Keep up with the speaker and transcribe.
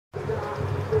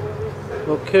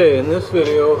Okay, in this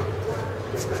video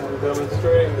I'm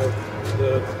demonstrating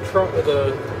the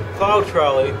plow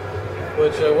trolley,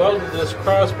 which I welded this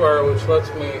crossbar which lets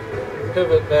me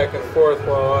pivot back and forth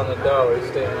while on the dolly,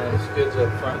 staying on the skids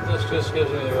up front. This just gives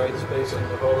me the right spacing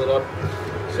to hold it up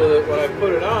so that when I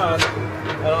put it on,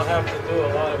 I don't have to do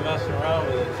a lot of messing around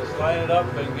with it. Just line it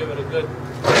up and give it a good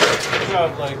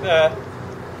shove like that,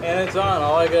 and it's on.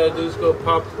 All I gotta do is go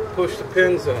push the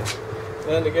pins in.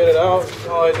 Then to get it out,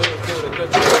 all I do is give it a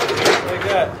good shove like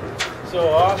that. So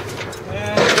off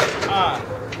and on,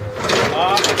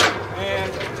 off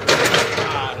and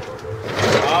on,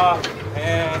 off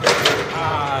and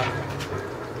on.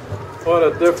 What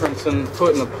a difference in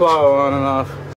putting the plow on and off.